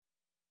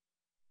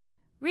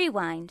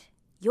Rewind,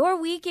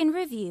 Your Week in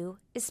Review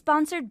is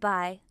sponsored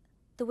by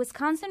the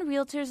Wisconsin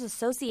Realtors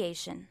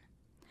Association,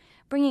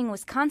 bringing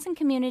Wisconsin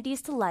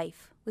communities to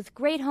life with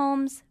great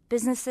homes,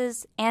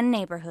 businesses, and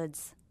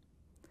neighborhoods.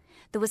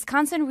 The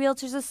Wisconsin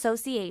Realtors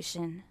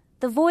Association,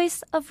 the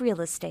voice of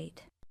real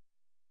estate.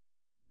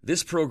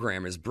 This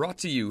program is brought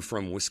to you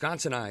from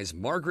Wisconsin Eye's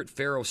Margaret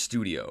Farrow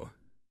Studio.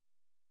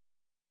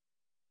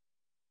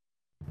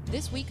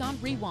 This week on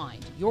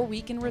Rewind, Your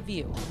Week in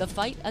Review, the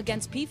fight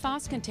against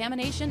PFAS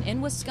contamination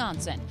in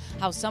Wisconsin,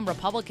 how some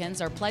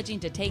Republicans are pledging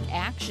to take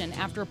action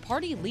after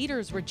party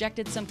leaders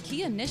rejected some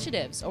key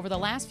initiatives over the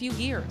last few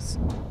years.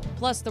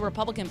 Plus, the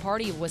Republican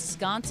Party of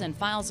Wisconsin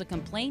files a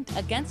complaint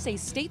against a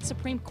state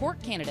Supreme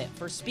Court candidate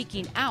for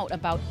speaking out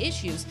about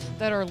issues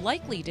that are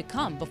likely to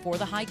come before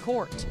the High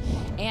Court.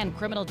 And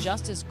criminal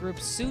justice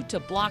groups sued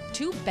to block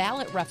 2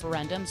 ballot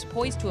referendums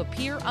poised to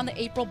appear on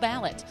the April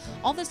ballot.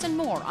 All this and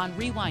more on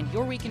Rewind,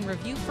 Your Week in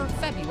Review for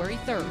February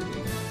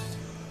 3rd.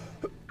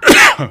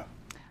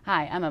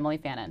 Hi, I'm Emily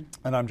Fannin.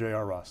 And I'm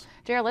J.R. Ross.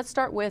 J.R., let's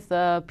start with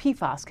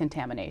PFAS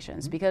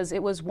contaminations, because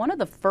it was one of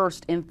the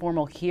first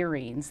informal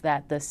hearings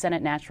that the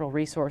Senate Natural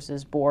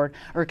Resources Board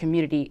or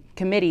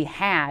committee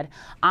had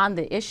on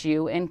the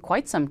issue in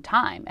quite some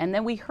time. And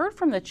then we heard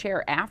from the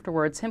chair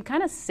afterwards, him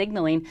kind of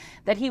signaling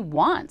that he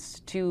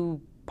wants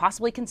to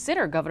possibly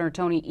consider Governor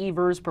Tony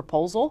Evers'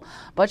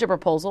 budget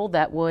proposal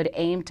that would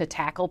aim to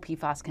tackle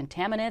PFAS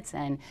contaminants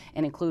and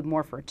include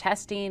more for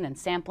testing and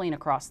sampling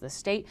across the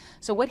state.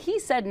 So what he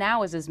said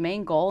now is his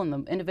main goal, and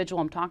the individual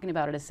I'm talking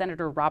about is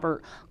Senator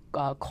Robert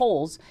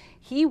Coles.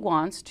 He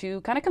wants to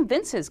kind of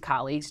convince his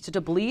colleagues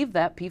to believe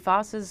that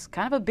PFAS is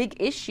kind of a big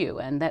issue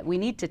and that we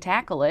need to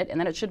tackle it and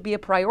that it should be a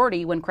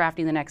priority when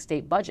crafting the next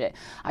state budget.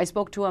 I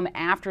spoke to him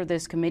after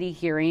this committee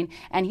hearing,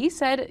 and he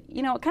said,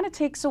 it kind of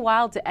takes a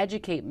while to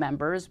educate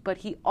members, but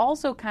he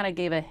also kind of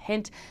gave a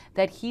hint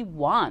that he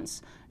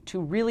wants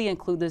to really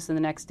include this in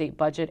the next state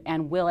budget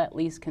and will at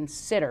least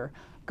consider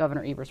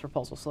Governor Evers'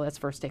 proposal. So let's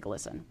first take a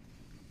listen.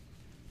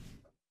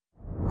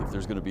 If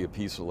there's going to be a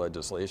piece of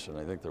legislation,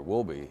 I think there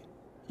will be,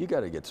 you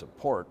got to get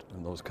support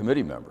in those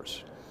committee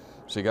members.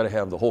 So you got to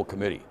have the whole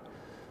committee.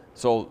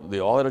 So they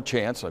all had a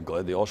chance. I'm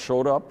glad they all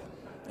showed up,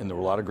 and there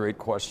were a lot of great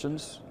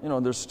questions.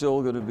 There's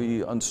still going to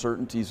be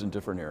uncertainties in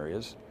different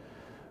areas,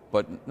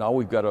 but now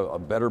we've got a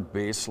better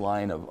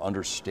baseline of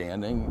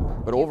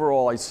understanding. But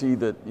overall, I see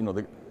that,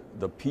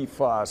 the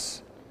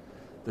PFAS,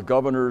 the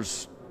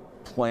governor's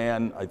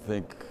plan, I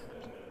think,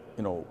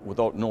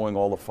 without knowing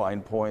all the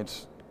fine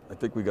points, I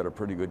think we got a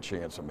pretty good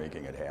chance of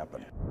making it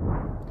happen.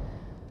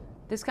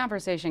 This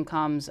conversation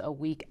comes a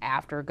week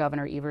after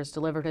Governor Evers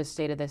delivered his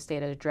State of the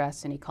State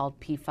address, and he called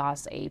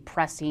PFAS a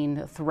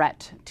pressing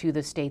threat to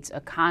the state's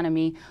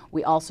economy.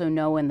 We also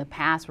know in the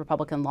past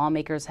Republican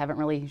lawmakers haven't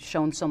really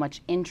shown so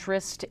much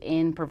interest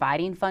in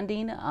providing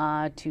funding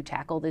to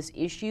tackle this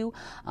issue.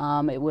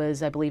 It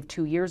was, I believe,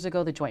 2 years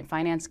ago, the Joint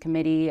Finance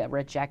Committee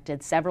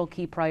rejected several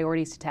key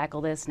priorities to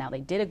tackle this. Now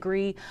they did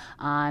agree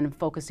on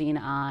focusing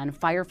on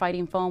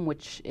firefighting foam,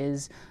 which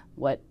is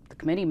what the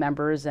committee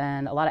members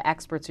and a lot of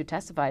experts who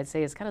testified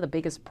say is kind of the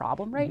biggest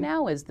problem right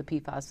now is the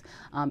PFAS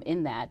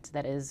in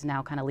that is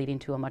now kind of leading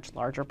to a much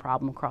larger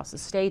problem across the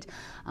state.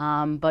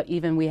 But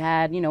even we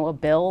had, a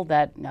bill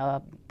that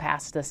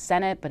passed the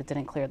Senate, but it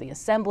didn't clear the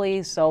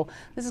Assembly. So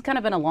this has kind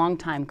of been a long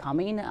time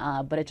coming,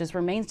 but it just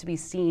remains to be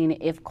seen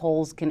if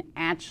Coles can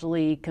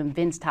actually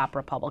convince top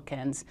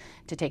Republicans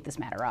to take this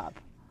matter up.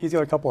 He's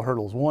got a couple of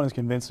hurdles. One is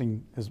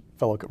convincing his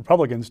fellow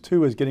Republicans.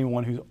 2 is getting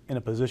one who's in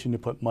a position to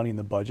put money in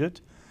the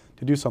budget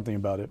to do something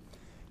about it.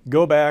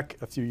 Go back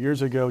a few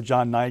years ago,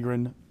 John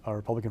Nygren, a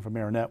Republican from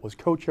Marinette, was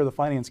co-chair of the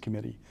Finance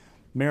Committee.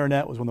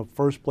 Marinette was one of the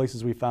first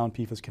places we found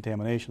PFAS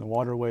contamination. The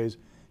waterways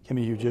became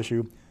a huge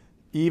issue.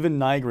 Even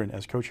Nygren,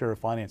 as co-chair of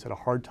Finance, had a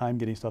hard time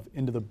getting stuff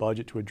into the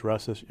budget to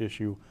address this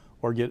issue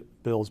or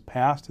get bills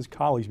past his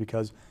colleagues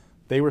because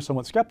they were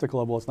somewhat skeptical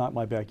of, well, it's not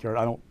my backyard.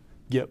 I don't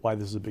get why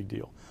this is a big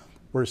deal.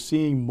 We're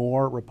seeing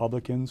more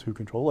Republicans who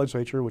control the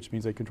legislature, which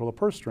means they control the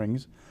purse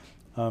strings,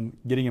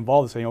 getting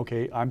involved and saying,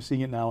 okay, I'm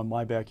seeing it now in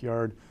my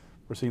backyard.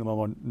 We're seeing them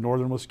in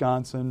northern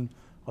Wisconsin,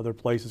 other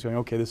places going,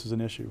 okay, this is an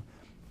issue.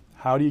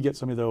 How do you get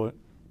somebody, though,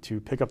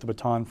 to pick up the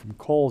baton from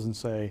Coles and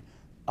say,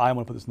 I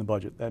want to put this in the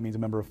budget? That means a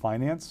member of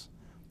finance.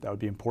 That would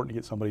be important to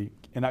get somebody,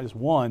 and not just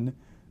one,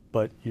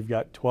 but you've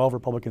got 12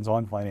 Republicans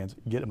on finance.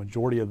 Get a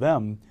majority of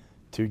them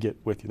to get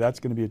with you.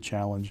 That's going to be a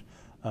challenge.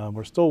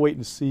 We're still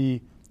waiting to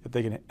see if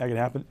that can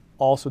happen.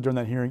 Also, during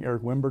that hearing,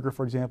 Eric Wimberger,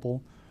 for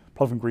example,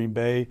 Republican Green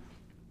Bay,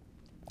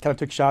 kind of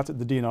took shots at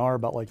the DNR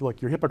about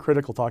look, you're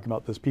hypocritical talking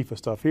about this PFAS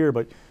stuff here,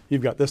 but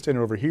you've got this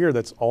standard over here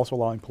that's also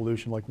allowing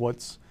pollution.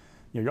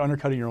 You're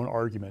undercutting your own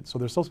argument. So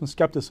there's still some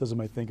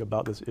skepticism, I think,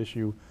 about this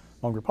issue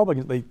among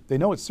Republicans. They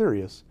know it's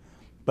serious,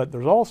 but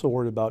there's also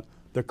worry about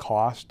the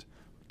cost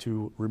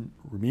to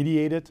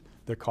remediate it,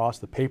 the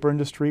cost of the paper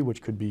industry,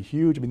 which could be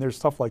huge. I mean, there's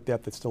stuff like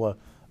that that's still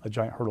a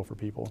giant hurdle for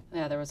people.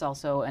 Yeah, there was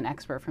also an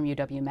expert from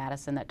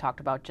UW-Madison that talked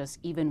about just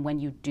even when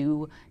you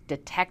do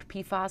detect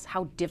PFAS,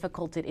 how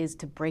difficult it is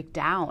to break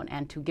down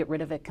and to get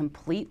rid of it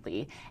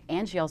completely.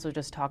 And she also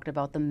just talked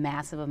about the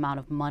massive amount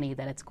of money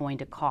that it's going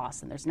to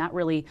cost. And there's not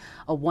really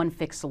a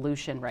one-fix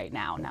solution right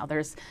now. Now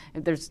there's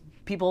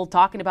people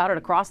talking about it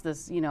across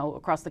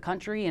across the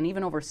country and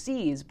even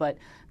overseas, but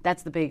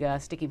that's the big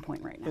sticking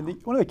point right now.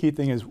 And one of the key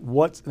things is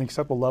what's an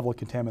acceptable level of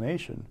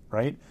contamination,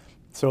 right?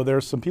 So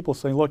there's some people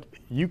saying, look,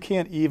 you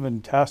can't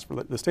even test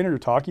for the standard you're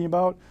talking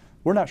about.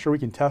 We're not sure we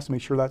can test to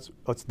make sure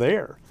that's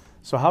there.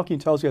 So how can you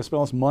tell us you got to spend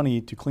all this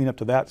money to clean up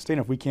to that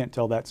standard if we can't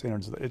tell that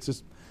standard? It's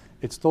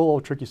still a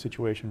little tricky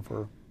situation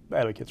for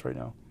advocates right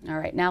now. All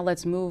right, now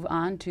let's move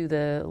on to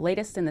the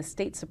latest in the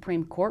state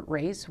Supreme Court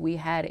race. We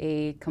had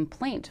a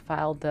complaint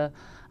filed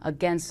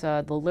against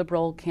the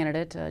Liberal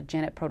candidate,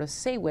 Janet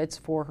Protasiewicz,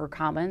 for her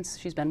comments.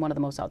 She's been one of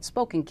the most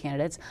outspoken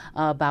candidates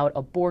about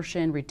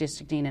abortion,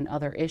 redistricting, and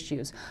other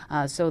issues.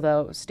 So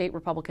the state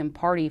Republican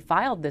Party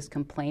filed this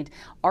complaint,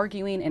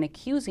 arguing and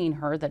accusing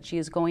her that she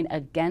is going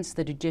against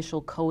the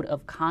Judicial Code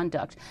of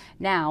Conduct.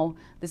 Now,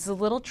 this is a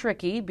little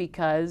tricky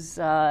because,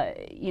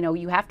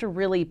 you have to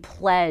really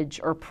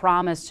pledge or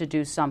promise to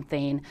do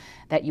something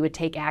that you would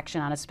take action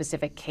on a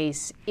specific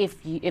case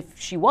if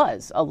she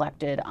was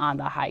elected on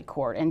the high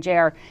court. And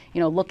JR,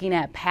 looking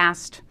at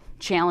past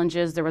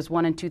challenges, there was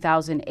one in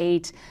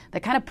 2008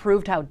 that kind of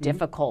proved how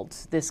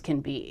difficult this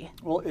can be.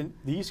 Well, in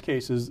these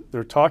cases,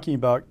 they're talking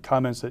about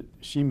comments that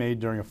she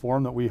made during a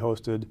forum that we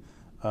hosted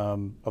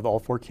of all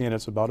four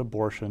candidates about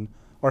abortion.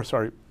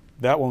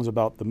 That one was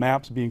about the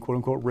maps being quote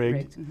unquote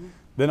rigged. Mm-hmm.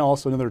 Then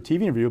also another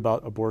TV interview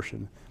about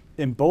abortion.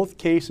 In both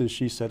cases,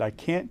 she said, I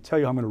can't tell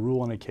you how I'm going to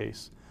rule on a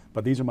case,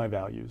 but these are my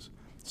values.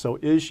 So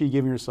is she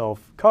giving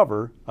herself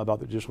cover about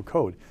the judicial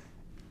code?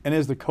 And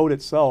is the code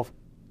itself,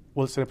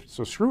 will it set up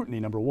so scrutiny,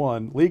 number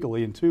one,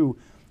 legally, and two,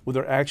 will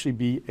there actually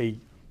be a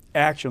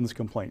action on this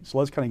complaint? So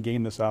let's kind of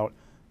game this out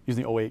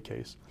using the 2008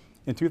 case.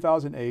 In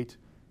 2008,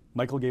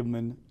 Michael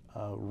Gableman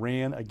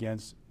ran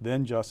against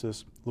then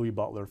Justice Louis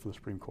Butler for the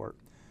Supreme Court.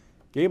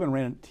 Gableman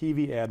ran a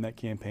TV ad in that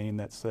campaign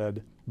that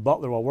said,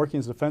 Butler, while working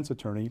as a defense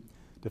attorney,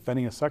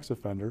 defending a sex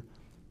offender,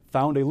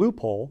 found a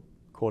loophole,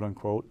 quote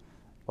unquote,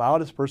 allowed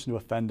this person to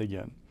offend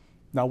again.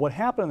 Now, what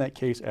happened in that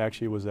case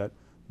actually was that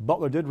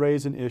Butler did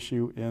raise an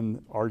issue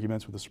in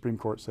arguments with the Supreme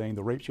Court saying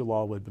the rape shield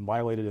law had been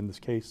violated in this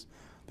case.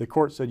 The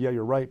court said, yeah,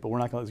 you're right, but we're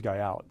not going to let this guy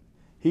out.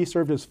 He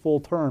served his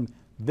full term,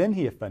 then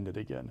he offended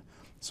again.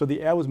 So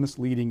the ad was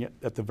misleading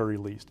at the very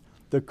least.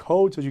 The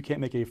code says you can't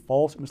make a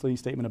false misleading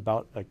statement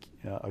about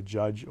a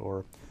judge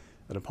or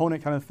an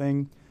opponent kind of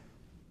thing.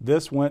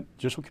 This went,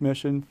 Judicial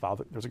Commission,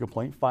 there's a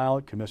complaint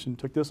filed, Commission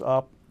took this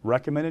up,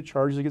 recommended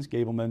charges against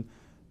Gableman.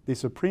 The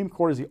Supreme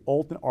Court is the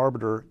ultimate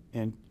arbiter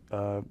in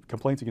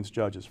complaints against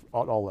judges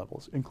at all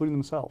levels, including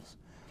themselves.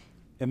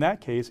 In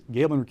that case,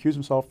 Gableman recused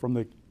himself from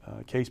the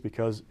case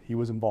because he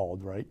was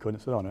involved, right? Couldn't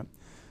sit on it.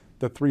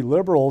 The three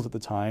liberals at the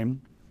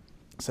time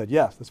said,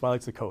 yes, this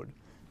violates the code.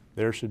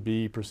 There should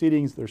be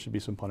proceedings, there should be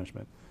some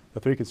punishment. The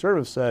three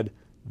conservatives said,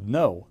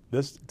 no,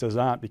 this does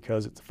not,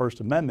 because it's a First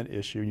Amendment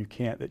issue, you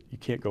can't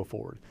go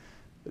forward.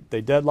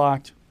 They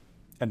deadlocked,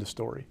 end of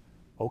story.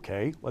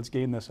 Okay, let's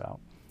game this out.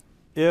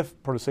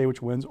 If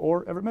Protasiewicz wins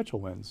or Everett Mitchell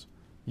wins,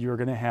 you're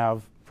going to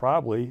have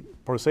probably,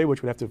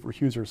 Protasiewicz would have to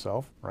recuse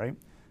herself, right?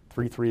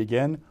 3-3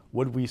 again.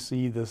 Would we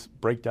see this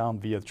breakdown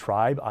via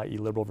tribe, i.e.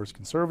 liberal versus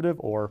conservative,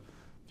 or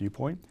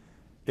viewpoint?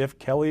 If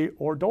Kelly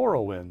or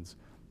Doro wins,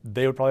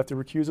 they would probably have to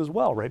recuse as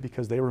well, right?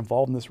 Because they were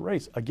involved in this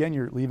race. Again,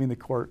 you're leaving the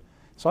court.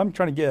 So I'm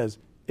trying to get is,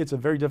 it's a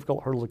very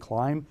difficult hurdle to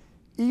climb,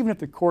 even if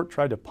the court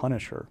tried to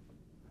punish her.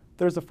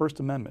 There's the First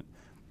Amendment.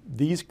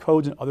 These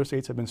codes in other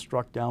states have been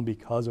struck down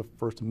because of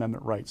First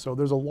Amendment rights. So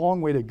there's a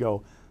long way to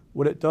go.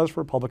 What it does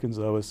for Republicans,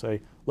 though, is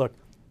say, look,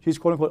 she's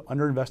quote unquote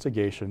under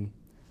investigation.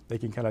 They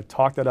can kind of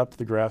talk that up to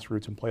the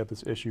grassroots and play up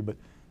this issue. But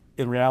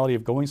in reality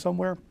of going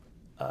somewhere,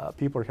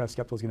 people are kind of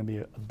skeptical it's going to be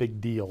a big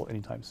deal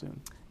anytime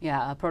soon.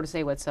 Yeah,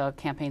 Protasiewicz, a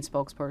campaign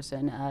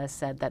spokesperson,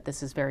 said that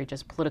this is very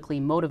just politically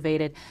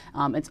motivated.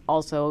 It's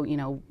also,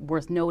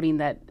 worth noting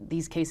that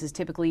these cases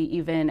typically,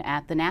 even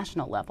at the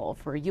national level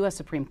for U.S.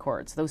 Supreme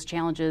Courts, those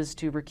challenges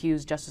to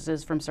recuse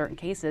justices from certain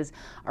cases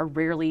are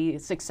rarely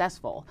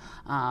successful.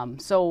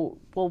 So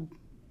we'll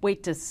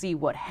wait to see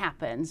what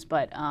happens.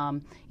 But,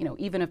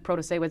 even if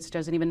Protasiewicz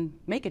doesn't even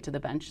make it to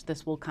the bench,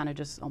 this will kind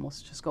of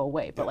almost just go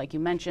away. But like you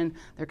mentioned,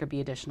 there could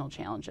be additional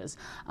challenges.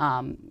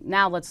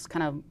 Now let's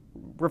kind of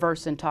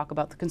reverse and talk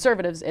about the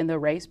conservatives in the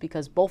race,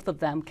 because both of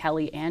them,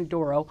 Kelly and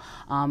Doro,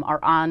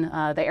 are on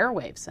the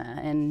airwaves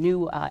and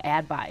new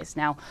ad buys.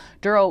 Now,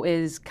 Doro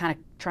is kind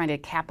of trying to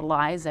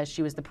capitalize, as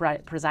she was the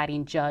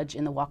presiding judge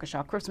in the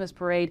Waukesha Christmas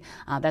Parade.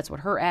 That's what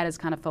her ad is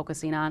kind of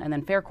focusing on. And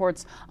then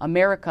Faircourts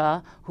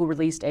America, who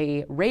released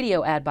a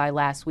radio ad buy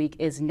last week,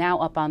 is now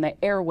up on the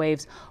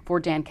airwaves for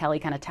Dan Kelly,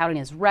 kind of touting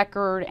his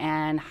record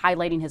and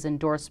highlighting his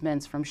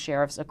endorsements from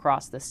sheriffs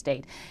across the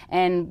state.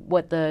 And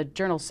what the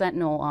Journal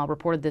Sentinel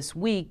reported this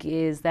week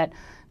is that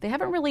they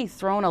haven't really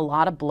thrown a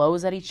lot of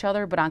blows at each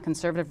other, but on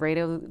conservative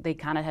radio, they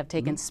kind of have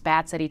taken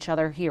spats at each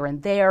other here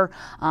and there.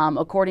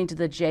 According to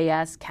the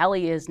JS,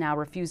 Kelly is now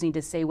refusing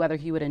to say whether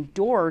he would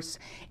endorse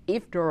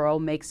if Duro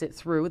makes it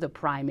through the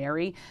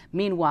primary.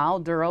 Meanwhile,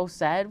 Duro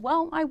said,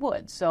 well, I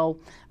would. So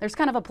there's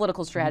kind of a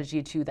political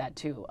strategy to that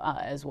too,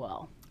 as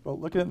well. Well,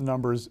 looking at the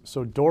numbers,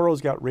 so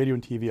Duro's got radio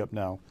and TV up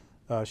now.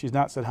 She's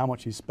not said how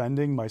much she's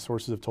spending. My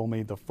sources have told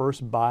me the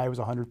first buy was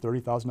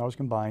 $130,000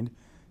 combined,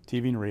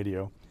 TV and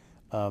radio.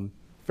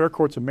 Fair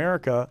Courts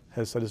America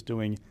has said it's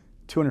doing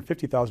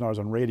 $250,000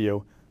 on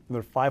radio,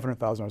 another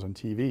 $500,000 on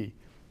TV.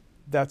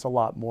 That's a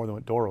lot more than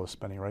what Duro is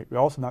spending, right? We're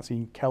also not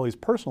seeing Kelly's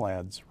personal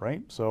ads,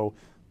 right? So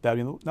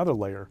that'd be another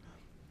layer.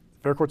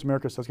 Fair Courts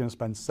America says it's going to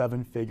spend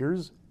 7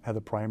 figures at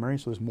the primary,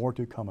 so there's more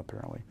to come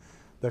apparently.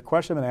 The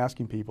question I've been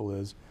asking people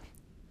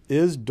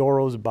is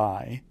Duro's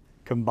buy,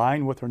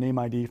 combined with her name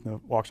ID from the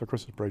Waukesha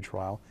Christmas Parade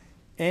trial,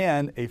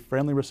 and a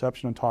friendly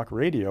reception on talk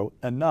radio,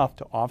 enough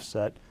to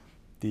offset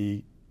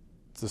the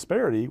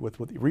disparity with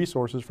the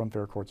resources from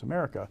Fair Courts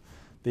America?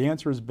 The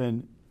answer has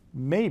been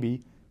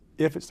maybe,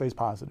 if it stays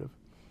positive.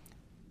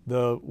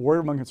 The worry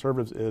among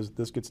conservatives is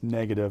this gets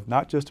negative,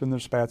 not just in their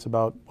spats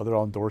about whether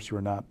I'll endorse you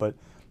or not, but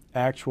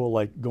actual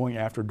like going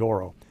after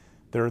Duro.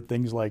 There are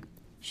things like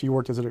she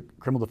worked as a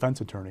criminal defense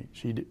attorney.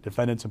 She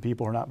defended some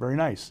people who are not very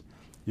nice.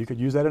 You could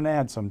use that in an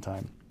ad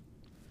sometime.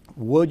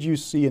 Would you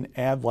see an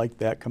ad like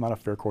that come out of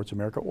Fair Courts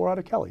America or out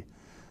of Kelly?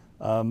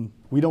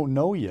 We don't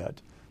know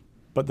yet,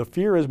 but the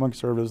fear is among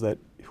conservatives that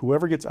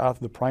whoever gets out of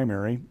the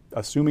primary,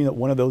 assuming that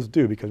one of those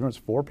do, because remember it's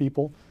 4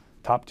 people,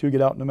 top 2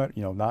 get out, no matter,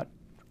 not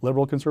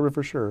liberal conservative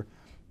for sure,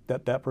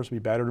 that person will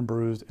be battered and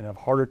bruised and have a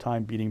harder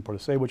time beating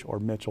Protasevich or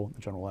Mitchell in the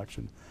general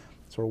election.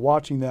 So we're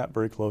watching that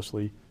very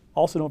closely.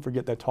 Also, don't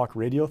forget that talk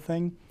radio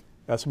thing.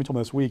 As somebody told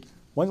me this week,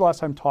 when's the last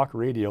time talk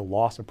radio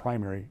lost a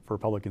primary for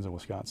Republicans in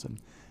Wisconsin?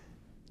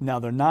 Now,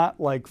 they're not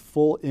like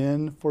full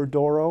in for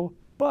Duro,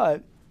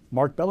 but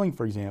Mark Belling,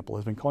 for example,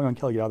 has been calling on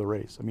Kelly to get out of the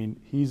race. I mean,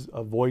 he's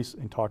a voice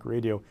in talk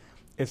radio.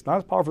 It's not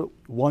as powerful as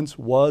it once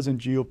was in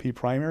GOP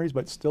primaries,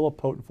 but still a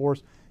potent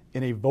force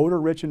in a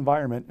voter-rich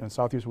environment in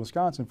southeastern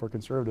Wisconsin for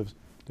conservatives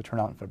to turn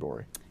out in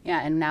February. Yeah,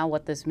 and now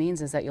what this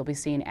means is that you'll be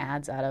seeing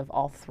ads out of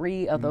all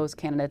 3 of those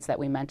candidates that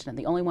we mentioned. And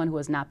the only one who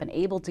has not been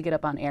able to get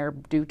up on air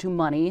due to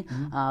money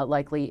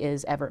likely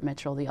is Everett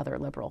Mitchell, the other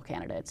liberal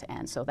candidate.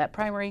 And so that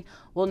primary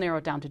will narrow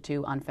it down to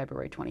 2 on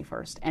February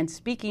 21st. And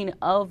speaking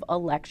of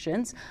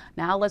elections,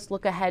 now let's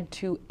look ahead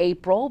to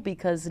April,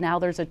 because now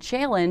there's a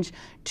challenge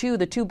to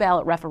the 2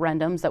 ballot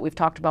referendums that we've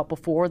talked about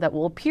before that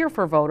will appear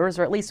for voters,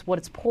 or at least what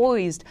it's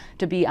poised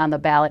to be on the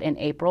ballot in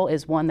April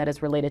is one that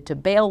is related to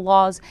bail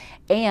laws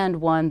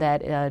and one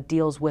that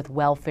deals with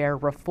welfare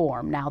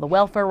reform. Now, the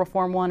welfare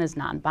reform one is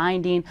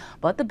non-binding,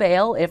 but the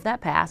bail, if that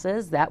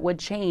passes, that would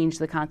change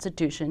the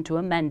Constitution to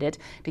amend it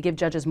to give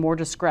judges more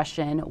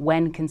discretion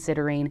when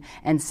considering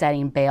and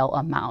setting bail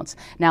amounts.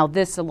 Now,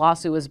 this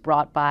lawsuit was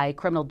brought by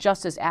criminal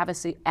justice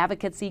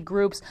advocacy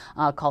groups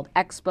called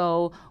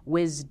EXPO,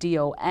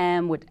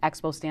 WISDOM, which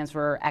EXPO stands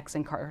for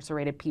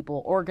Ex-Incarcerated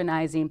People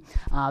Organizing.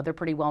 They're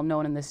pretty well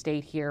known in the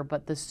state here,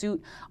 but the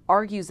suit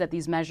argues that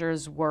these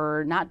measures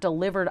were not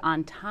delivered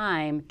on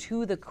time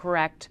to the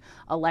correct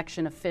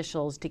election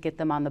officials to get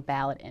them on the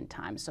ballot in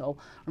time. So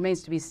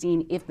remains to be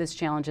seen if this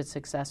challenge is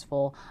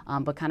successful,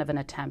 but kind of an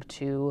attempt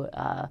to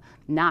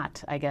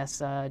not, I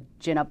guess,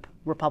 gin up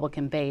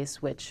Republican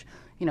base, which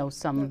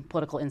some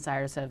political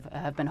insiders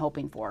have been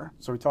hoping for.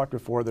 So we talked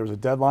before, there was a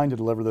deadline to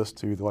deliver this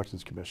to the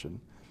Elections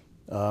Commission.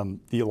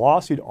 The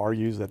lawsuit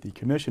argues that the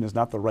commission is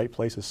not the right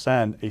place to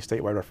send a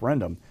statewide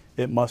referendum.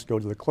 It must go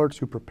to the clerks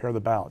who prepare the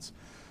ballots.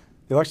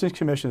 The Elections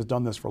Commission has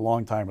done this for a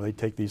long time, where they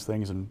take these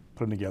things and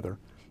put them together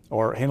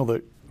or handle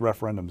the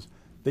referendums.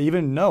 They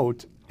even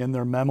note in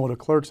their memo to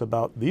clerks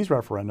about these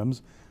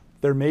referendums,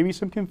 there may be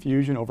some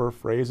confusion over a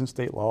phrase in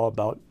state law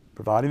about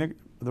providing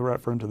the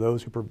referendum to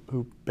those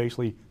who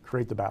basically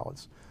create the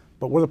ballots.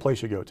 But we're the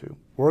place you go to.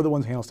 We're the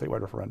ones who handle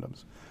statewide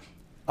referendums.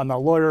 I'm not a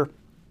lawyer,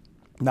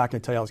 not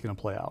going to tell you how it's going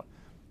to play out.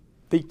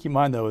 Keep in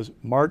mind, though, is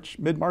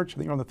mid-March, I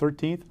think we're on the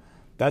 13th,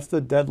 that's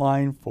the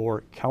deadline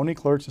for county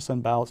clerks to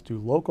send ballots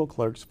to local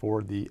clerks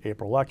for the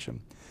April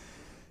election.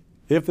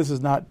 If this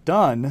is not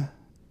done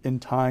in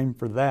time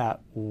for that,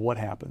 what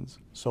happens?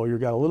 So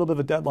you've got a little bit of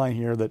a deadline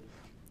here that,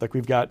 like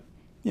we've got,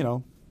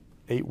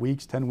 8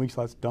 weeks, 10 weeks,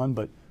 that's done,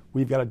 but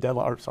we've got a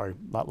deadline, or sorry,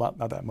 not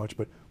that much,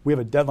 but we have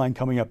a deadline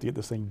coming up to get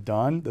this thing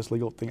done, this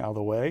legal thing out of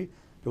the way, be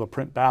able to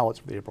print ballots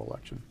for the April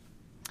election.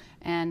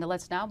 And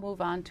let's now move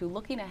on to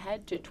looking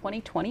ahead to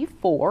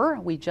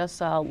 2024. We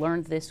just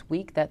learned this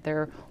week that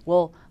there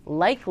will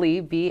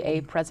likely be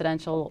a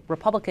presidential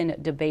Republican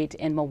debate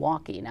in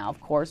Milwaukee. Now, of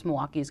course,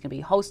 Milwaukee is going to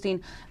be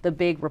hosting the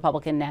big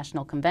Republican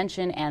National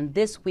Convention. And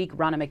this week,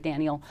 Ronna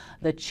McDaniel,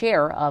 the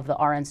chair of the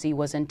RNC,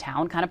 was in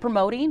town kind of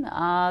promoting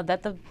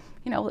that the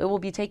it will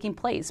be taking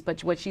place.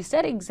 But what she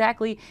said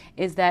exactly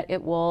is that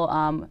it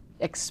will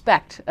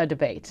expect a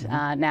debate.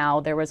 Now,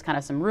 there was kind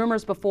of some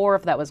rumors before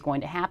if that was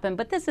going to happen,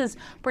 but this is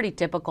pretty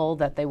typical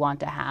that they want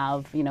to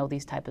have,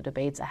 these type of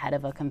debates ahead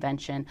of a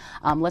convention.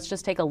 Let's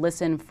just take a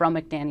listen from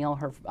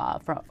McDaniel,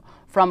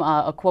 from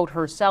a quote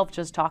herself,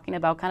 just talking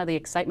about kind of the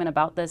excitement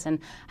about this and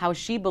how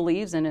she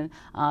believes in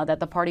that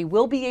the party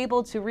will be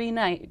able to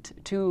reunite,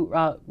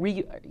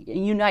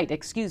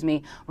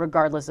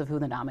 regardless of who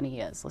the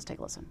nominee is. Let's take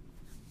a listen.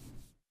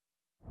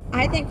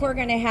 I think we're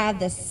going to have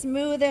the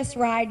smoothest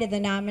ride to the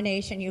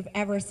nomination you've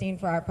ever seen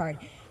for our party.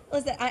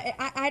 Listen,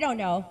 I don't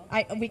know.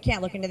 We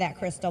can't look into that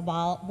crystal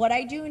ball. What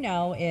I do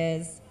know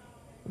is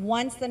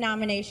once the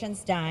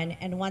nomination's done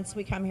and once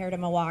we come here to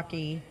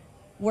Milwaukee,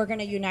 we're going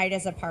to unite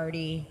as a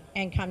party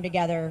and come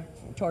together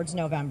towards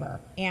November.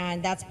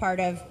 And that's part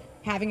of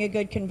having a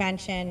good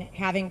convention,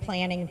 having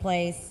planning in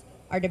place.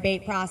 Our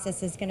debate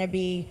process is going to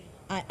be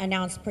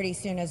announced pretty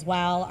soon as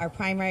well. Our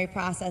primary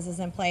process is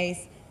in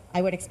place.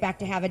 I would expect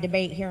to have a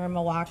debate here in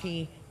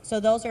Milwaukee. So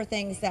those are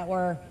things that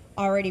we're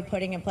already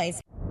putting in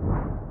place.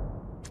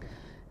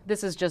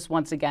 This is just,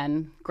 once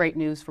again, great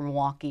news for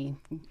Milwaukee,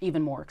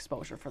 even more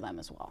exposure for them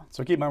as well.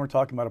 So keep in mind, we're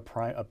talking about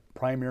a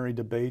primary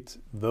debate.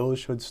 Those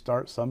should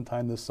start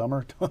sometime this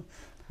summer.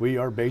 We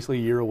are basically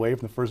a year away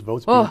from the first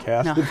votes being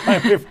cast in the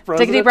primary for president.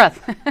 Take a deep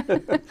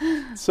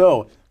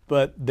breath.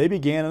 But they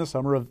began in the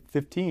summer of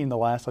 15, the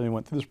last time we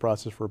went through this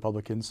process for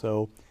Republicans.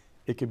 So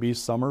it could be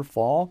summer,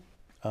 fall.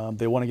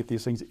 They want to get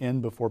these things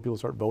in before people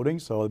start voting.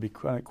 So the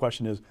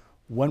question is,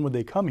 when would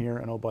they come here?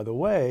 And oh, by the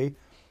way,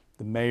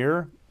 the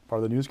mayor,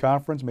 part of the news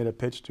conference, made a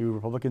pitch to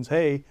Republicans,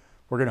 hey,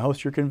 we're going to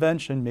host your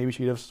convention. Maybe you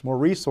should give us more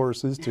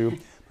resources to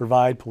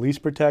provide police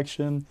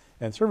protection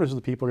and services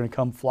to people who are going to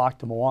come flock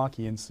to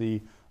Milwaukee and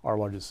see our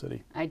largest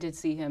city. I did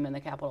see him in the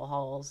Capitol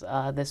halls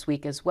this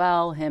week as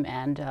well. Him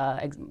and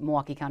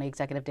Milwaukee County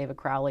Executive David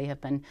Crowley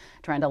have been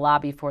trying to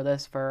lobby for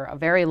this for a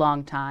very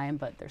long time,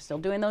 but they're still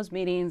doing those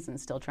meetings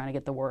and still trying to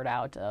get the word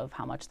out of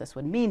how much this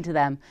would mean to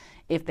them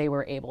if they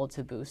were able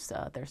to boost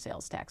their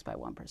sales tax by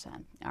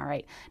 1%. All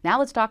right, now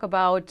let's talk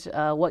about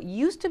what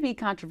used to be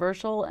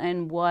controversial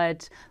and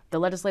what the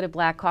Legislative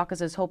Black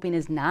Caucus is hoping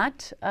is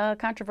not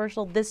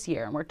controversial this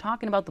year. And we're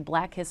talking about the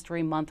Black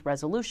History Month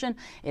resolution.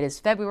 It is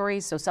February,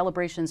 so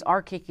celebrations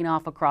are kicking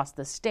off across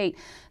the state.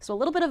 So a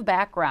little bit of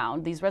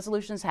background. These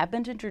resolutions have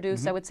been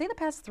introduced, I would say, the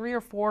past 3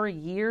 or 4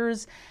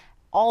 years.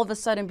 All of a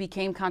sudden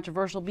became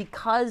controversial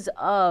because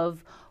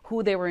of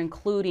who they were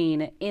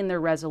including in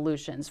their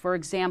resolutions. For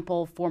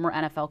example, former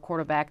NFL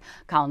quarterback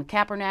Colin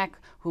Kaepernick,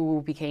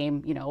 who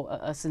became,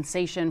 a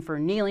sensation for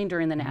kneeling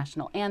during the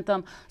national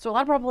anthem. So a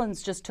lot of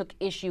Republicans just took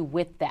issue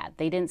with that.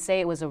 They didn't say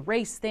it was a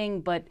race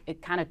thing, but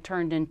it kind of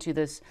turned into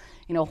this,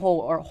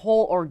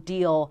 whole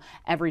ordeal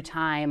every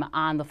time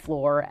on the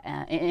floor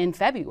in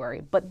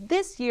February. But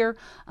this year,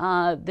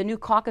 the new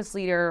caucus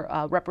leader,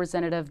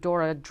 Representative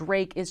Dora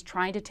Drake, is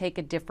trying to take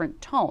a different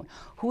tone.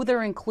 Who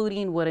they're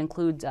including would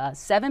include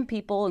 7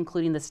 people,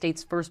 including the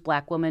state's first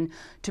Black woman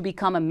to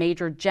become a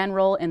major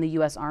general in the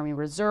U.S. Army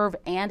Reserve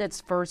and its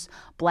first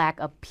Black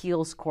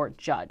appeals court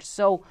judge.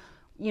 So,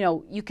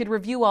 you could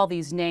review all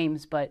these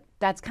names, but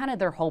that's kind of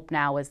their hope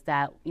now, is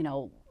that,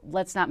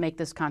 let's not make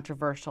this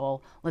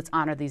controversial. Let's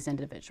honor these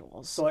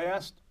individuals. So I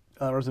asked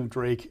Representative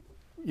Drake,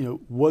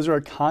 was there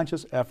a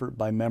conscious effort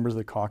by members of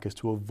the caucus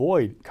to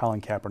avoid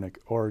Colin Kaepernick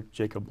or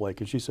Jacob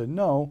Blake? And she said,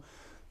 no,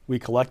 we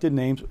collected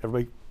names,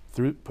 everybody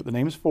put the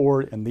names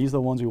forward, and these are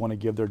the ones we want to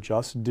give their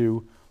just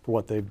due for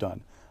what they've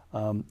done.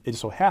 It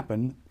just so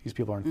happened these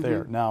people aren't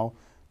there. Now,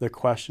 the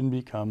question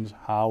becomes,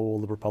 how will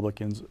the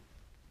Republicans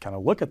kind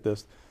of look at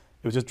this?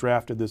 It was just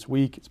drafted this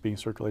week. It's being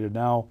circulated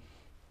now.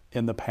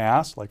 In the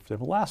past, like for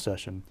the last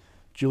session,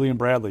 Julian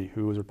Bradley,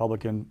 who was a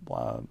Republican,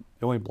 the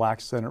only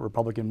Black Senate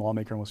Republican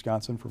lawmaker in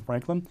Wisconsin from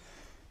Franklin,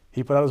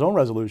 he put out his own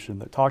resolution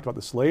that talked about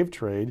the slave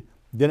trade,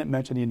 didn't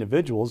mention the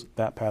individuals.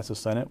 That passed the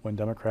Senate. When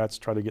Democrats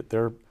tried to get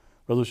their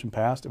resolution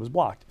passed, it was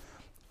blocked.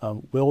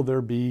 Will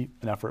there be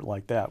an effort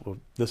like that? Well,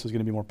 this is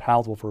going to be more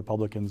palatable for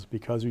Republicans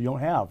because you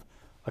don't have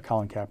a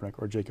Colin Kaepernick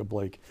or Jacob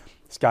Blake.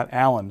 Scott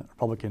Allen,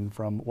 Republican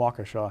from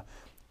Waukesha,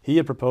 he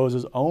had proposed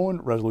his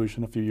own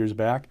resolution a few years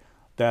back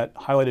that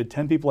highlighted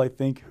 10 people, I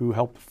think, who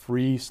helped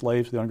free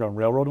slaves to the Underground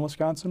Railroad in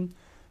Wisconsin.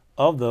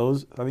 Of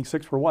those, I think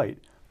 6 were white.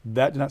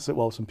 That did not sit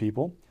well with some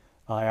people.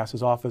 I asked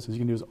his office, is he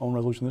going to do his own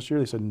resolution this year?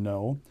 They said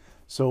no.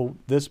 So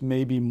this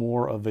may be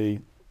more of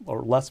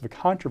or less of a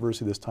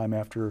controversy this time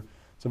after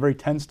some very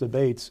tense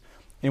debates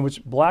in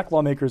which Black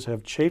lawmakers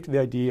have chafed the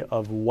idea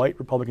of white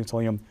Republicans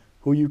telling them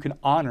who you can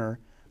honor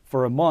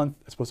for a month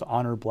is supposed to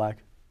honor Black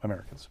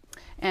Americans.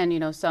 And,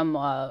 some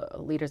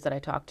leaders that I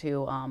talked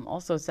to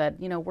also said,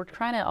 we're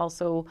trying to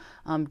also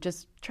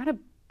just try to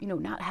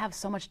not have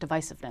so much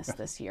divisiveness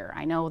this year.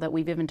 I know that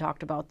we've even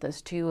talked about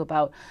this too,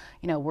 about,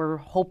 we're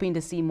hoping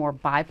to see more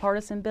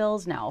bipartisan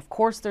bills. Now, of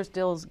course, there's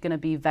still going to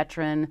be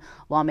veteran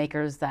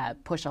lawmakers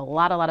that push a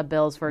lot of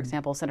bills. For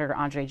example, Senator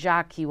Andre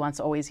Jacques, he wants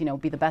to always,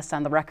 be the best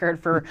on the record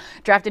for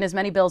drafting as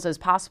many bills as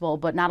possible,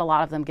 but not a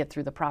lot of them get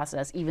through the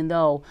process, even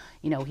though,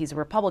 he's a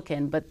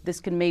Republican. But this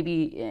could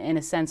maybe, in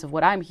a sense of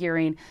what I'm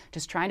hearing,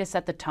 just trying to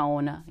set the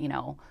tone.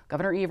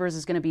 Governor Evers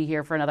is going to be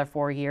here for another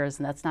 4 years,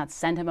 and let's not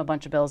send him a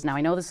bunch of bills. Now,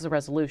 I know this is a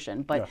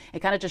resolution, but it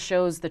kind of just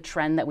shows the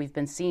trend that we've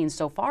been seeing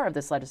so far of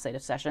this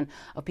legislative session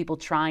of people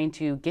trying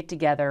to get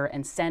together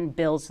and send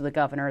bills to the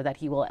governor that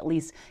he will at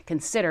least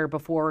consider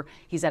before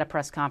he's at a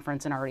press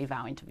conference and already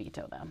vowing to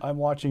veto them. I'm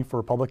watching for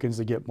Republicans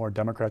to get more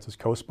Democrats as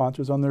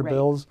co-sponsors on their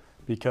bills,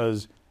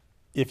 because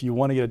if you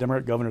want to get a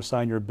Democrat governor to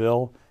sign your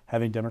bill,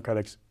 having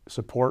Democratic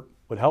support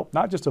would help,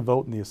 not just a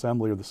vote in the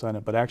Assembly or the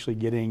Senate, but actually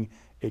getting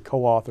a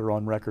co-author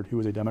on record who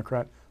is a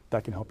Democrat.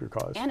 That can help your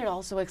cause. And it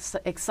also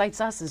excites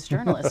us as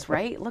journalists,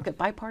 right? Look at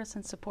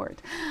bipartisan support.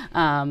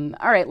 All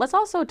right, let's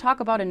also talk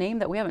about a name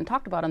that we haven't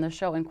talked about on the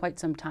show in quite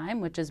some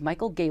time, which is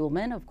Michael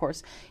Gableman. Of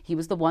course, he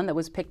was the one that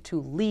was picked to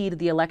lead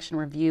the election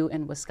review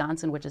in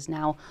Wisconsin, which is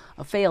now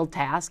a failed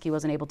task. He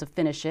wasn't able to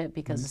finish it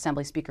because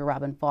Assembly Speaker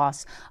Robin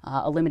Vos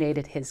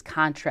eliminated his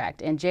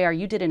contract. And JR,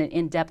 you did an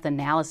in-depth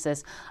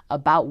analysis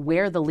about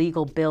where the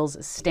legal bills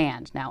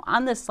stand. Now,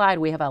 on this slide,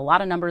 we have a lot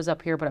of numbers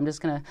up here, but I'm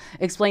just going to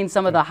explain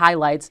some of the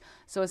highlights.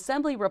 So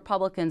Assembly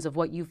Republicans, of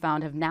what you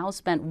found, have now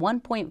spent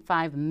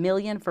 $1.5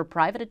 million for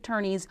private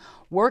attorneys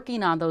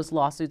working on those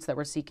lawsuits that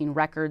were seeking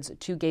records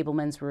to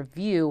Gableman's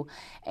review.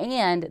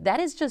 And that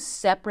is just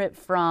separate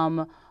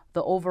from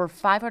the over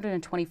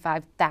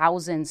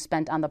 $525,000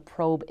 spent on the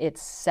probe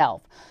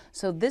itself.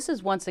 So this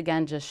is once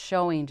again just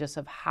showing just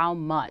of how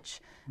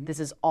much this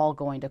is all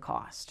going to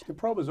cost. The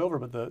probe is over,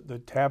 but the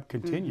tab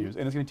continues,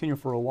 and it's going to continue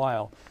for a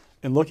while.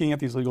 And looking at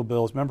these legal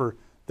bills, remember,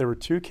 there were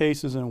 2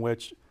 cases in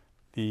which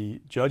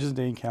the judges in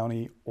Dane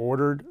County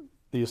ordered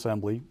the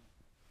Assembly,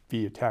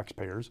 via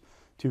taxpayers,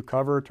 to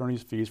cover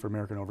attorneys' fees for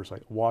American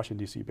Oversight, a Washington,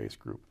 D.C. based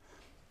group.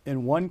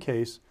 In one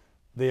case,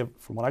 they have,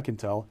 from what I can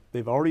tell,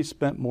 they've already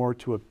spent more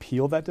to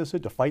appeal that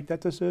decision, to fight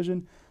that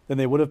decision, than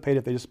they would have paid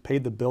if they just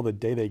paid the bill the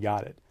day they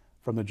got it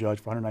from the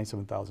judge for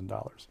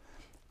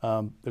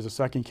 $197,000. There's a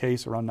second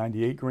case around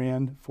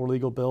 $98,000 for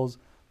legal bills.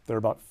 They're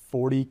about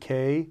 $40,000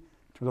 in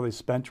terms of what they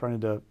spent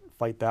trying to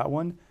fight that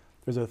one.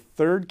 There's a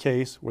third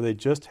case where they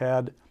just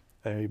had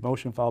a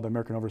motion filed by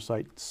American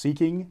Oversight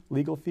seeking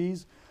legal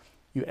fees.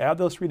 You add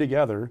those 3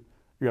 together,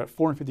 you're at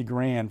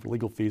 $450,000 for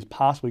legal fees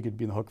possibly could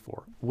be in the hook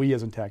for, we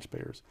as in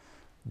taxpayers.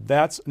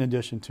 That's in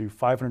addition to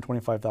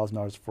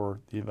 $525,000 for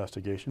the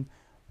investigation.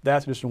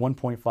 That's an additional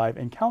 $1.5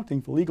 and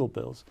counting for legal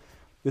bills.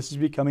 This is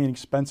becoming an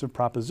expensive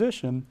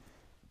proposition,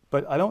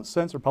 but I don't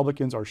sense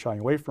Republicans are shying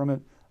away from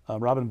it.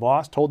 Robin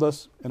Vos told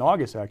us in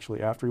August,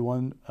 actually, after he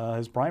won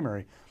his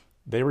primary,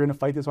 they were going to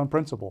fight this on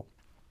principle.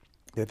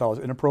 They thought it was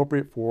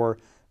inappropriate for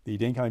the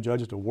Dane County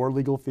judges to award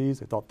legal fees.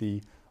 They thought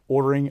the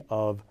ordering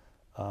of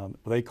what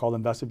they called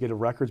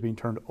investigative records being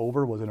turned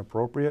over was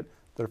inappropriate.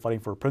 They're fighting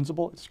for a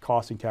principle. It's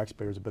costing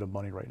taxpayers a bit of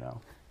money right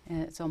now.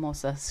 And it's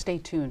almost a stay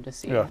tuned to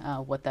see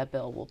what that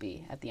bill will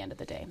be at the end of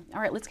the day.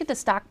 All right, let's get to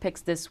stock picks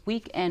this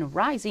week. And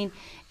rising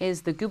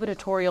is the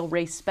gubernatorial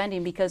race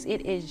spending, because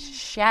it is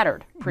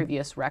shattered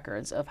previous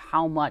records of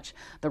how much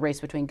the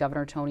race between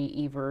Governor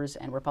Tony Evers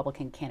and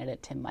Republican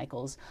candidate Tim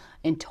Michels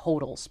in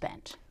total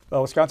spent.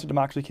 Well, Wisconsin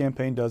Democracy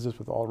Campaign does this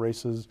with all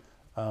races.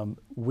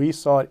 We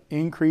saw an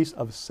increase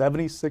of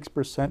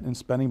 76% in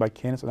spending by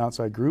candidates and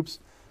outside groups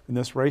in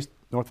this race,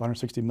 north of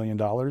 $160 million.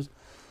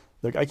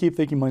 Look, I keep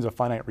thinking money is a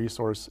finite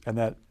resource and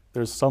that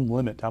there's some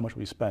limit to how much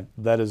we spent.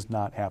 That is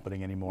not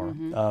happening anymore.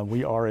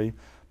 We are a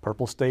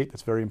purple state.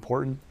 That's very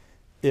important.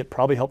 It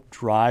probably helped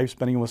drive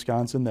spending in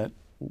Wisconsin, that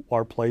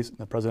our place in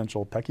the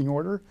presidential pecking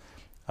order.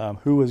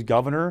 Who is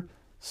governor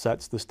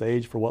sets the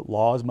stage for what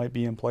laws might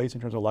be in place in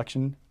terms of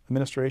election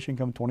administration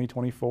come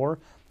 2024.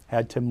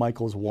 Had Tim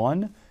Michels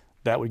won,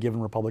 that would give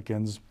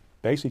Republicans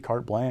basically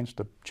carte blanche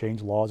to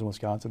change laws in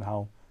Wisconsin,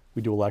 how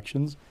we do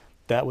elections.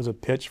 That was a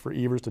pitch for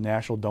Evers to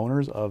national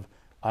donors of,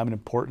 I'm an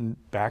important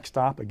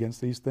backstop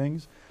against these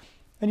things.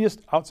 And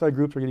just outside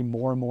groups are getting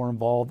more and more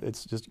involved.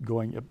 It's just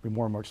going to be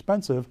more and more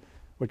expensive,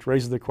 which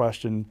raises the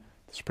question,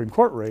 the Supreme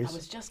Court race. I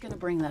was just going to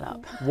bring that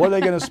up. What are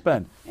they going to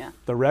spend? Yeah.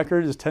 The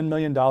record is $10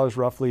 million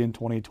roughly in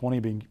 2020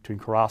 between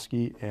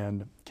Kurofsky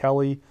and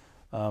Kelly.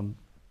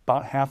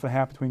 About half and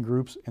half between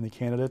groups and the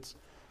candidates.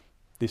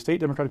 The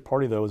State Democratic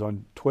Party, though, is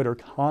on Twitter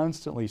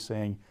constantly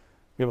saying,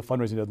 we have a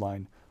fundraising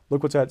deadline.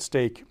 Look what's at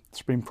stake,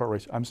 Supreme Court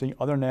race. I'm seeing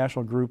other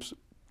national groups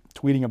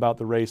tweeting about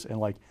the race and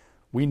like,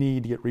 we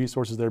need to get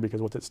resources there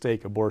because what's at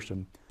stake,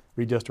 abortion,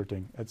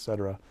 redistricting, et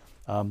cetera.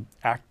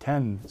 Act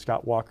 10,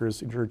 Scott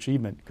Walker's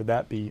interachievement, could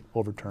that be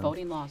overturned?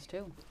 Voting laws,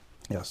 too.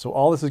 Yeah, so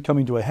all this is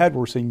coming to a head.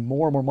 We're seeing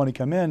more and more money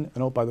come in.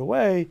 And oh, by the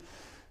way,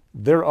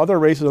 there are other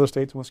races in other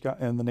states in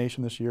Wisconsin and the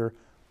nation this year.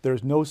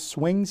 There's no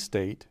swing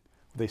state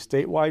with a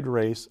statewide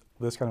race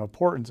of this kind of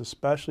importance,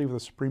 especially with the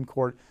Supreme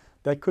Court,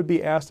 that could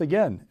be asked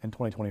again in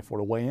 2024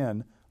 to weigh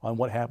in on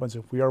what happens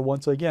if we are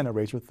once again a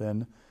race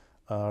within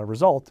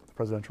result of the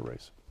presidential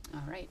race.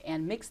 All right,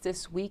 and mixed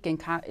this week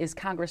is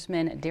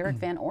Congressman Derek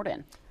Van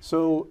Orden.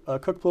 So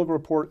Cook Political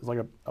Report is like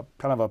a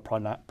kind of a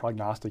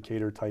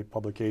prognosticator type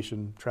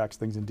publication, tracks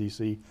things in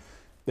D.C.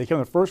 They came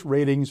in the first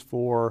ratings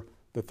for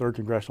the 3rd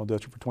Congressional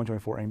District for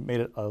 2024 and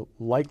made it a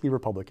likely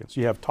Republican. So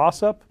you have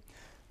toss-up,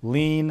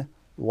 lean,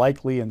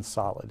 likely, and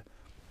solid.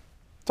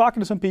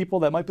 Talking to some people,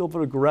 that might be a little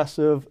bit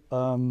aggressive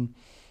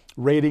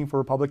rating for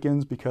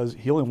Republicans because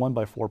he only won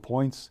by 4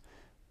 points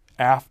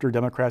after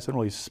Democrats didn't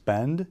really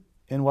spend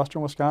in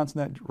western Wisconsin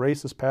that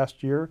race this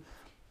past year.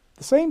 At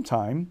the same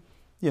time,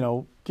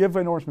 give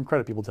Van Orden some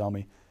credit, people tell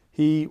me.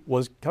 He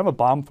was kind of a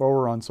bomb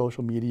thrower on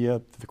social media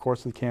through the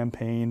course of the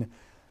campaign,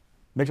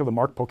 makes up with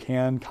Mark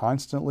Pocan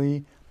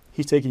constantly.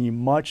 He's taking a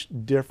much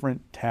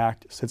different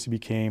tact since he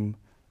became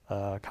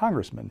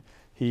congressman.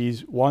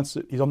 He's on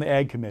the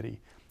Ag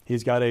Committee.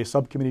 He's got a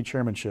subcommittee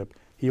chairmanship.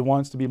 He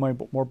wants to be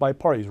more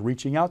bipartisan. He's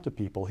reaching out to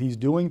people. He's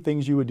doing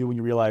things you would do when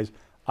you realize,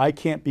 I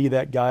can't be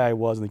that guy I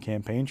was in the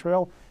campaign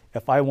trail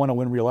if I want to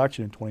win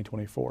re-election in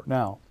 2024.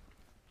 Now,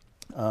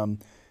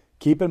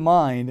 keep in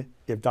mind,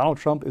 if Donald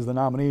Trump is the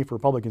nominee for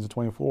Republicans in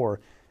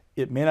 2024,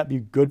 it may not be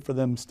good for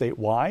them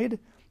statewide,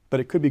 but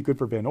it could be good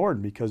for Van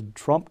Orden because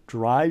Trump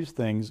drives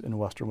things in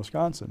western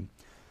Wisconsin.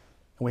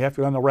 And we have to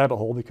go down the rabbit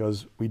hole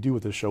because we do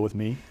with this show with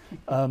me.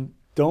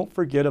 Don't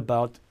forget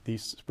about the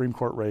Supreme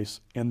Court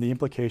race and the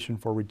implication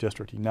for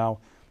redistricting. Now,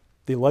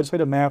 the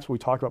legislative maps we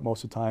talk about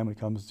most of the time when it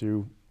comes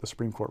to the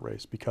Supreme Court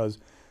race because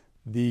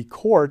the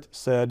court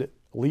said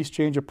least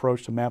change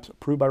approach to maps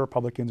approved by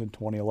Republicans in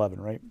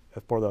 2011, right?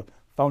 For the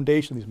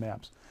foundation of these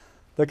maps.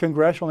 The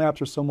congressional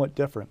maps are somewhat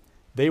different.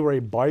 They were a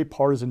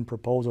bipartisan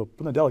proposal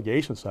from the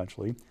delegation,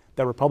 essentially,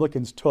 that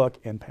Republicans took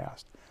and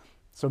passed.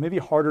 So maybe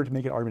harder to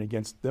make an argument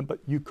against them, but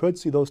you could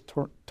see those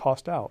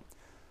tossed out.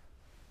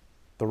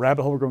 The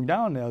rabbit hole we're going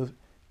down is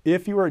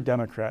if you are a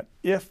Democrat,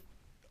 if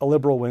a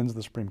liberal wins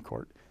the Supreme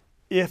Court,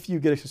 if you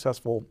get a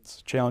successful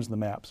challenge in the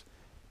maps,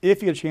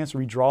 if you get a chance to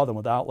redraw them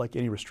without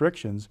any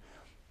restrictions,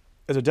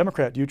 as a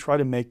Democrat, do you try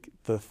to make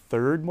the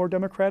 3rd more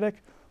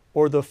Democratic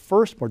or the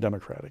 1st more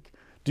Democratic?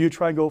 Do you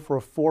try and go for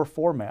a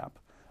 4-4 map?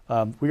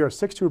 We are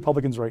 6-2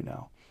 Republicans right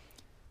now.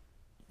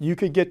 You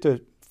could get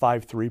to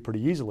 5-3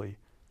 pretty easily.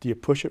 Do you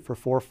push it for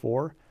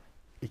 4-4?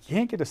 You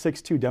can't get to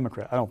 6-2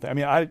 Democrat, I don't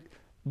think.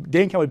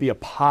 Dane County would be a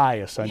pie,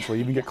 essentially.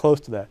 You can get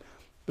close to that.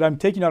 But I'm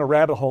taking out a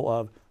rabbit hole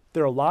of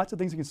there are lots of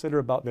things to consider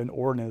about Van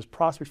Orden and his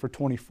prospects for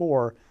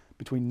 24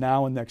 between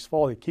now and next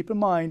fall. Keep in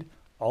mind,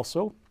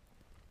 also,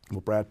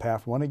 will Brad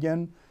Pfaff run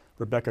again?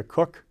 Rebecca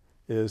Cook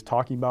is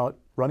talking about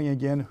running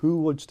again.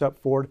 Who would step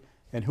forward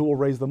and who will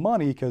raise the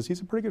money? Because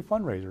he's a pretty good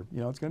fundraiser.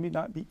 It's going to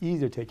not be easy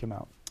to take him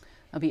out.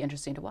 It'll be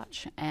interesting to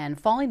watch. And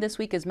falling this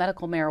week is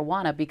medical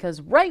marijuana because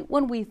right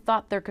when we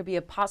thought there could be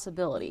a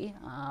possibility,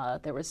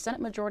 there was Senate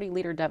Majority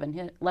Leader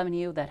Devin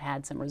Lemieux that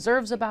had some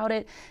reserves about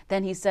it.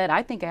 Then he said,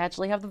 I think I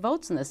actually have the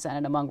votes in the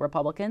Senate among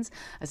Republicans.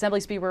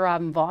 Assembly Speaker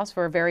Robin Vos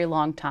for a very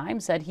long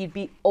time said he'd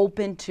be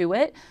open to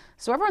it.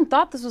 So everyone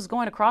thought this was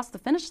going across the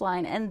finish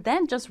line. And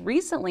then just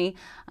recently,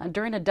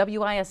 during a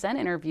WISN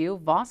interview,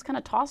 Vos kind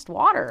of tossed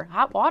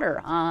hot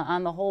water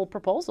on the whole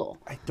proposal.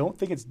 I don't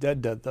think it's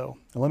dead, though.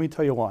 And let me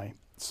tell you why.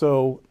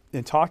 So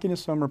in talking to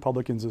some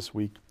Republicans this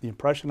week, the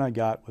impression I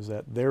got was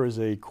that there is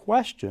a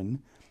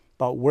question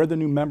about where the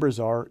new members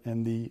are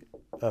in the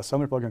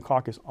Assembly Republican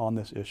caucus on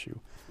this issue.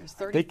 There's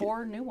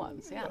 34 new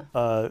ones,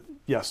 yeah.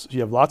 Yes, you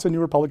have lots of new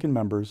Republican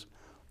members.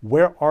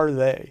 Where are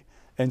they?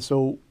 And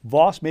so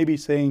Vos may be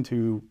saying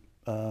to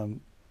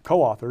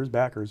co-authors,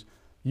 backers,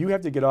 you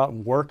have to get out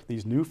and work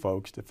these new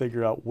folks to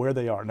figure out where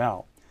they are.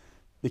 Now,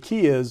 the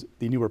key is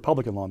the new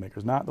Republican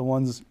lawmakers, not the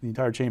ones in the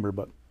entire chamber,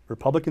 but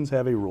Republicans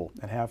have a rule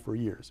and have for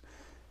years.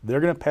 They're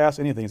going to pass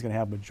anything. It's going to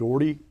have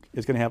majority.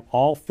 It's going to have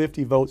all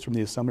 50 votes from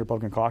the Assembly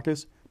Republican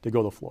caucus to go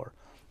to the floor.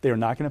 They are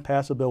not going to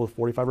pass a bill with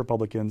 45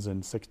 Republicans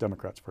and 6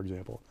 Democrats, for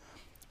example.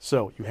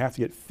 So you have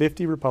to get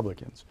 50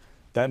 Republicans.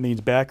 That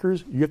means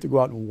backers, you have to go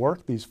out and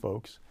work these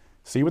folks,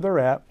 see where they're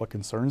at, what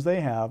concerns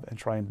they have, and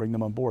try and bring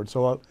them on board.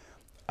 So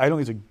I don't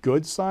think it's a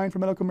good sign for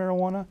medical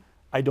marijuana.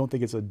 I don't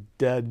think it's a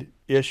dead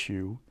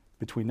issue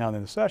between now and the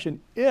end of the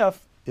session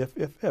if,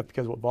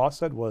 because what Vos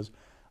said was,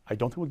 I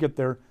don't think we'll get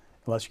there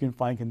unless you can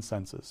find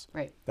consensus.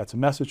 Right. That's a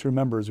message to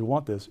members who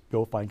want this.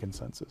 Go find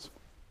consensus.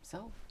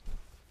 So,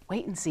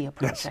 wait and see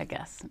approach, Yes. I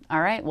guess.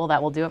 All right. Well,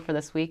 that will do it for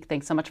this week.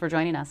 Thanks so much for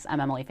joining us.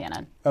 I'm Emily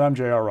Fannin. And I'm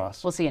J.R.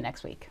 Ross. We'll see you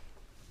next week.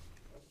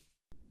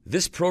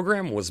 This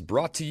program was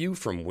brought to you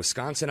from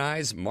Wisconsin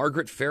Eye's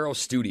Margaret Farrow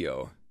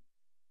Studio.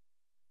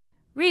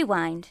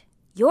 Rewind.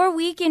 Your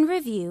Week in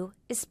Review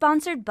is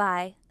sponsored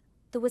by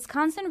the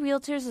Wisconsin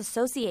Realtors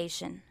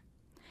Association,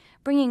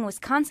 bringing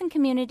Wisconsin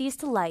communities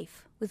to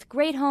life with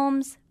great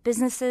homes,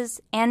 businesses,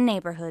 and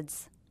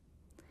neighborhoods.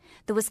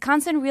 The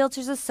Wisconsin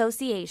Realtors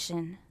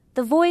Association,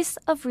 the voice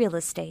of real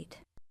estate.